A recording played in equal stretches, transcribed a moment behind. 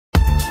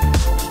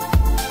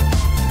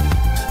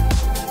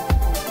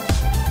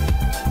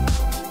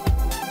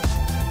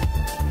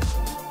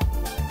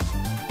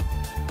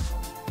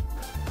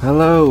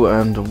Hello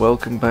and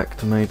welcome back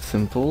to Made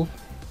Simple.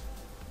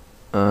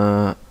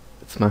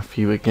 It's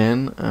Matthew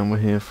again, and we're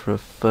here for a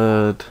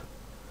third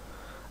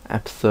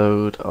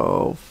episode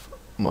of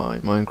my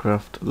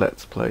Minecraft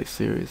Let's Play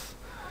series.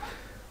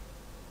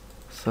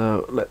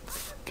 So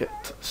let's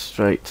get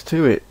straight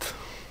to it.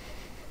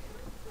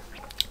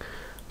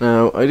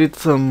 Now, I did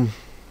some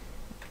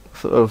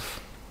sort of,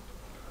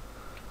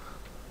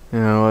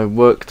 I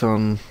worked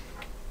on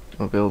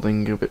my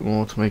building a bit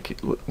more to make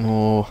it look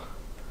more,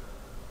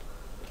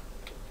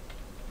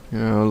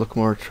 look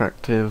more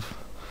attractive.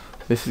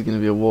 This is going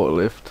to be a water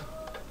lift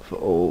for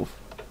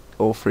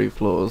all three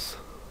floors.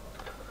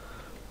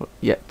 But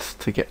yet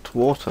to get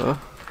water,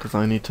 because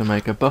I need to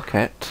make a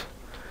bucket,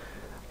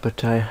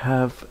 but I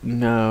have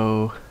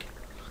no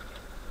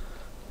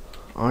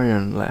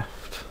iron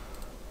left,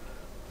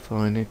 so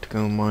I need to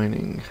go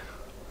mining.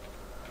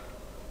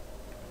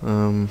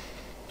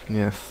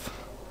 Yes.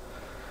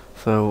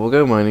 So we'll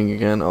go mining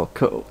again. I'll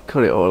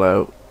cut it all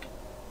out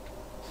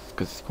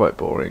because it's quite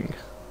boring.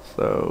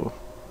 So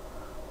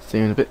see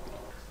you in a bit.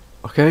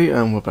 Okay,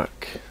 and we're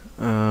back.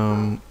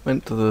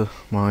 Went to the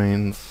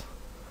mines,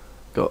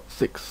 got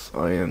 6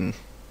 iron,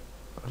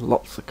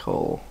 lots of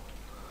coal.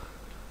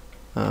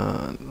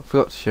 I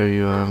forgot to show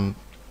you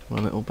my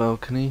little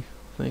balcony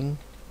thing.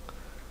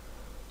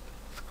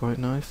 It's quite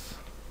nice.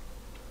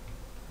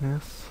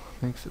 Yes,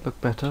 makes it look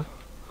better.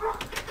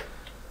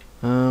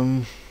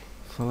 So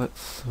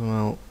let's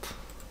smelt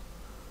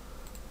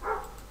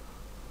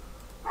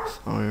this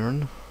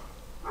iron,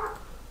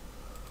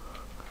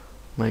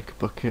 make a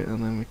bucket,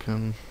 and then we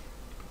can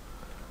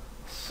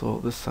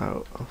sort this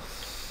out.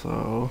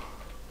 So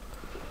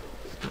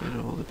let's get rid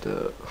of all the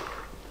dirt.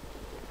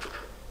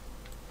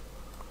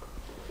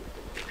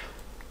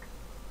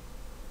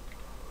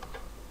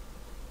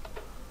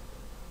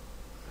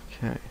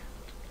 Okay,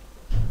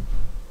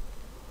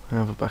 I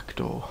have a back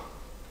door.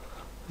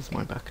 This is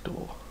my back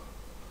door.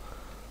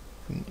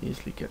 I can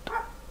easily get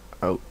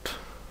out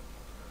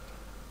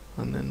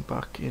and then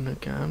back in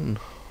again.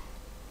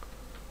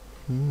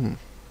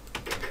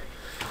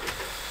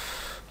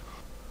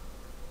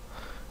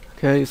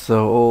 Okay,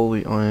 so all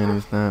the iron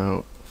is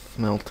now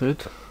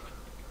smelted,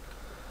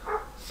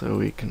 so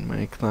we can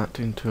make that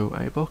into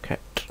a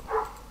bucket.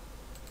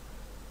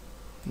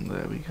 And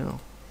there we go.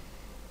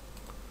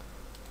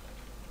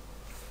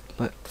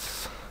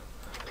 Let's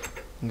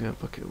get a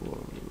bucket of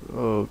water.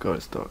 Oh god,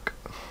 it's dark.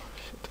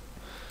 Shit.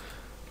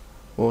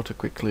 Water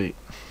quickly.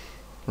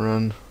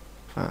 Run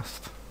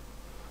fast.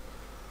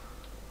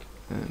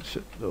 And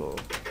shut the door.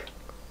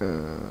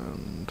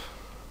 And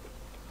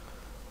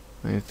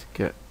I need to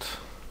get...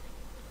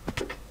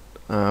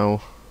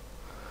 Ow.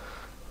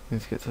 I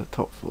need to get to the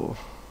top floor.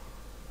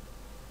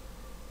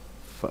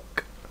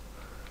 Fuck.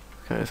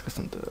 Okay, let's get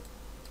some dirt.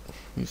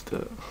 Use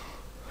dirt.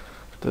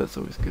 Dirt's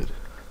always good.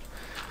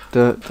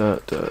 Dirt,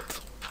 dirt,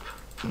 dirt.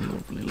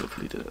 Lovely,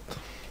 lovely dirt.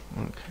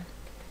 Okay.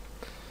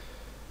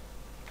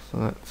 So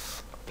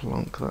let's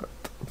plonk that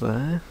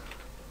there.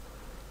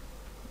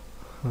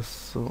 That's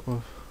sort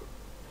of...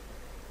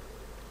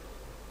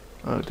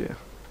 Oh dear.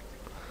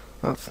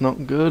 That's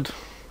not good.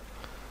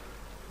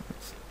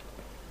 Let's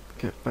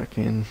get back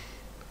in.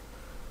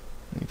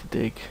 I need to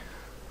dig.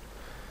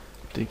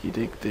 Diggy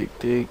dig dig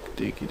dig,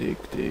 diggy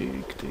dig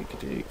dig, diggy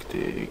dig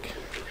dig.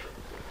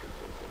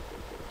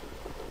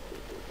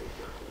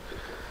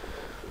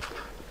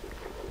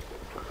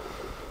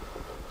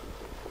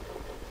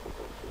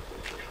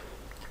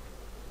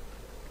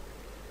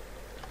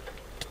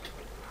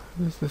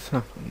 How does this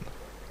happen?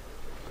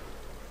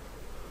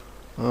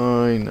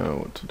 I know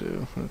what to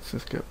do. Let's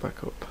just get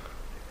back up.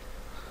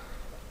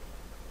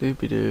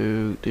 Doopy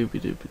doo, doopy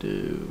doopy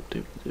doo,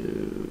 doopy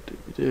doo,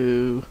 doopy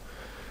doo,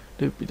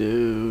 doopy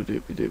doo,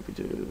 doopy doopy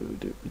doo,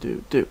 doopy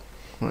doo doo.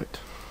 Right.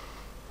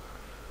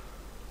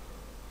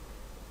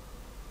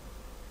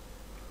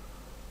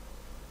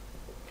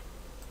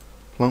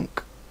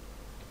 Plonk.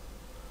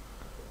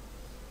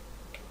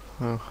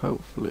 So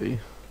hopefully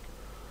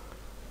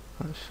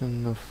that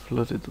shouldn't have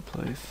flooded the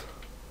place.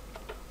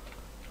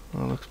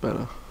 That looks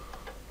better.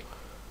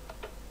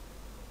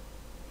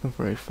 Not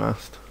very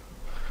fast,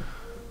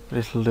 but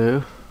it'll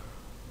do.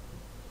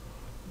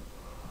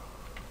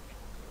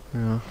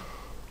 Yeah.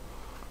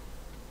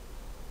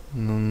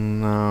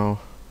 And now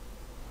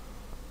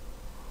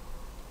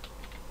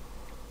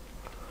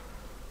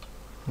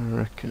I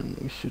reckon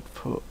we should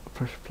put a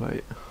pressure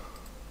plate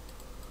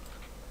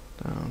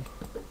down.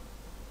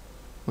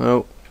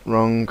 No,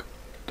 wrong.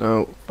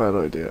 No, bad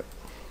idea.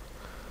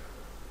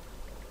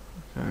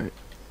 Okay,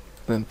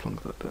 then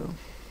plonk that down.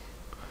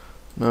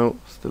 No,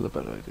 still a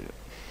bad idea.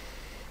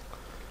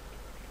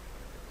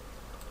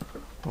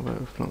 What about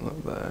we plonk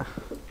that there?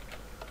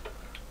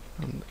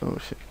 And oh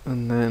shit,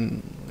 and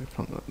then we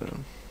plonk that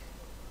down.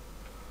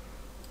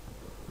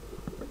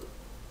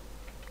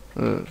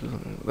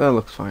 That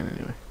looks fine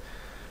anyway.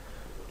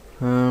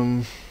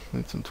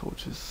 Need some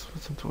torches.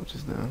 Put some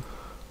torches down.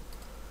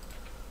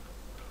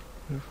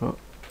 We've got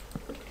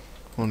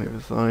one either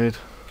side.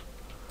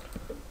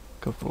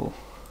 Couple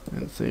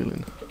in the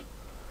ceiling.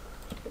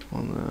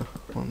 One there,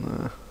 one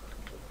there,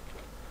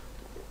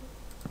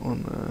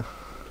 one there,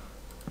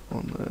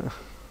 one there.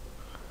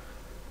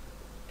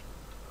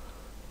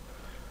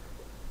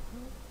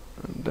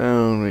 And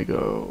down we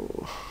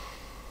go.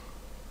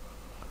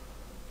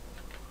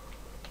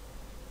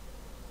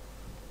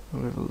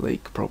 We have a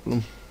lake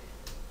problem.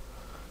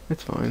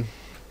 It's fine.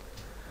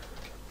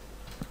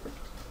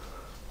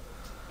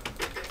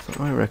 So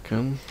I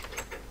reckon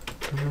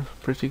done a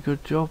pretty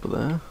good job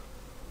there.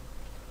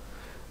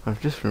 I've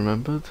just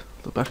remembered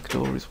the back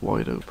door is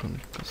wide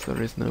open because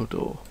there is no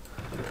door.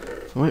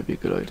 So it might be a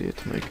good idea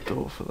to make a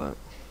door for that.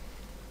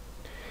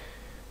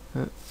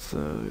 Let's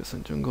get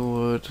some jungle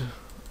wood.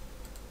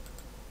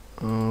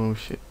 Oh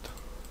shit.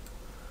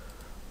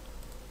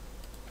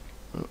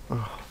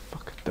 Oh,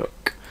 fuck a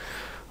duck.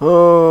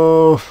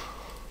 Oh,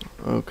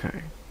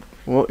 okay.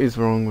 What is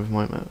wrong with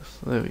my mouse?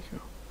 There we go.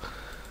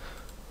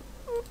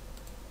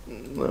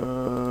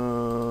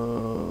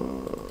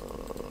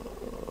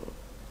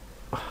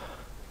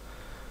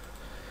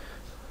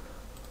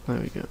 There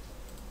we go.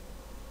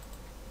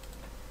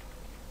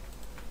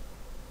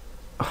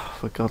 Oh,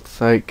 for God's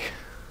sake.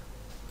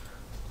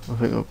 I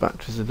think my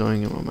batteries are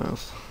dying in my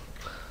mouse.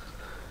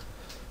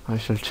 I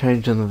shall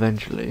change them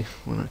eventually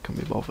when I can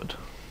be bothered.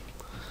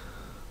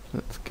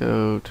 Let's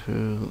go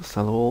to the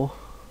cellar wall.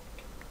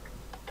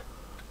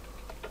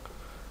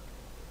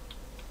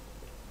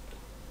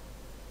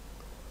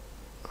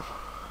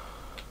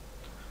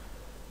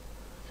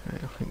 Okay,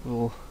 I think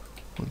we'll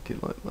make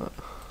it like that.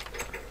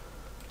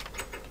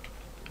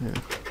 Yeah.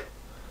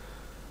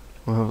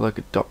 We'll have like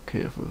a dock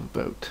here with a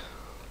boat.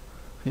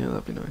 Yeah,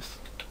 that'd be nice.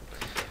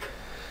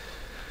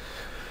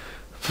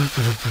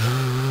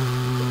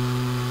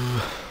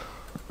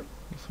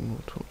 Some more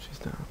torches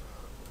down.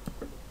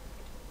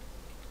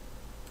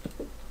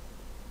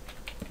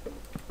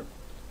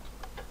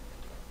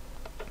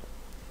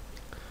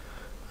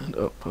 And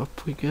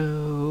up we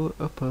go,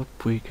 up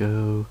we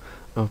go,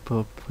 up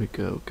we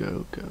go,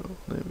 go. There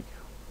we go.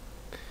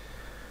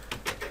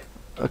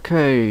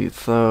 Okay,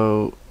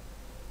 so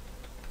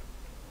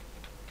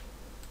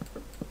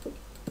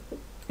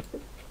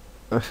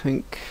I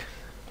think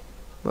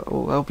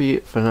that'll be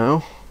it for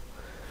now.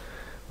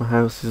 My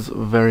house is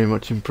very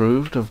much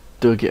improved. I've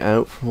dug it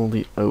out from all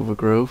the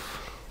overgrowth.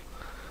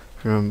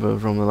 If you remember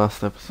from the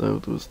last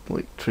episode, there was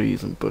like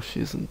trees and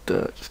bushes and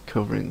dirt just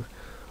covering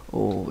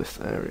all this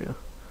area.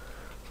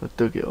 So I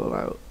dug it all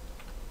out.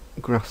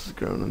 Grass has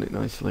grown on it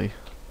nicely.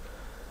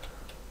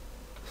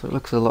 So it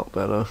looks a lot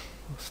better.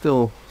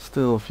 Still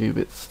a few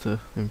bits to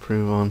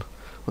improve on,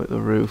 like the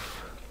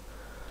roof.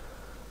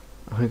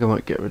 I think I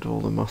might get rid of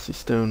all the mossy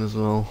stone as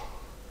well.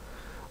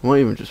 I might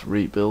even just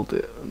rebuild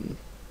it and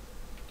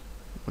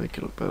make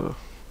it look better.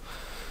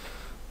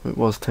 It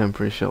was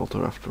temporary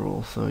shelter after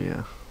all, so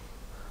yeah.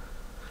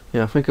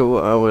 Yeah, I think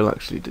what I will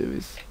actually do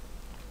is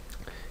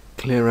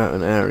clear out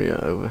an area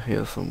over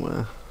here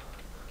somewhere,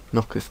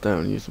 knock this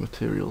down, use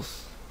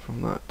materials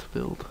from that to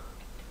build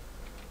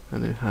a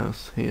new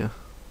house here.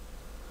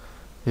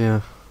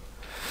 Yeah.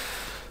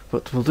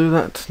 But we'll do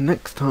that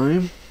next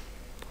time.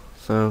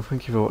 So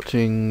thank you for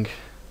watching.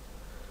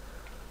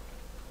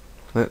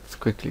 Let's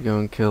quickly go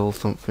and kill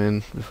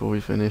something before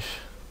we finish.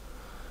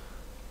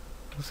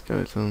 Let's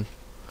go some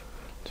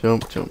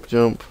jump, jump,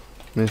 jump.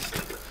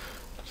 Missed.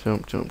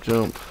 Jump, jump,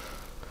 jump.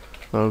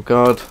 Oh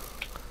God.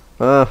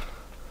 Whoa!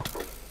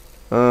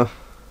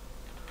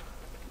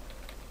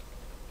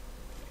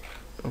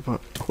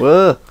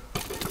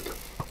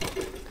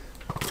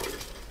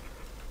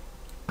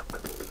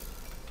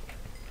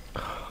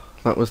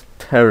 That was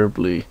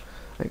terribly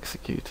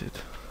executed.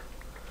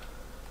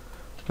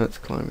 Let's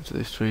climb into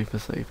this tree for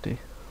safety.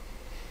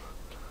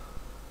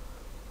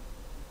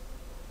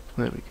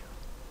 There we go.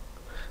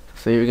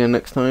 See you again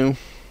next time.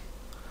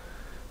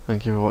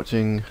 Thank you for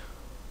watching.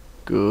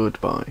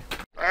 Goodbye.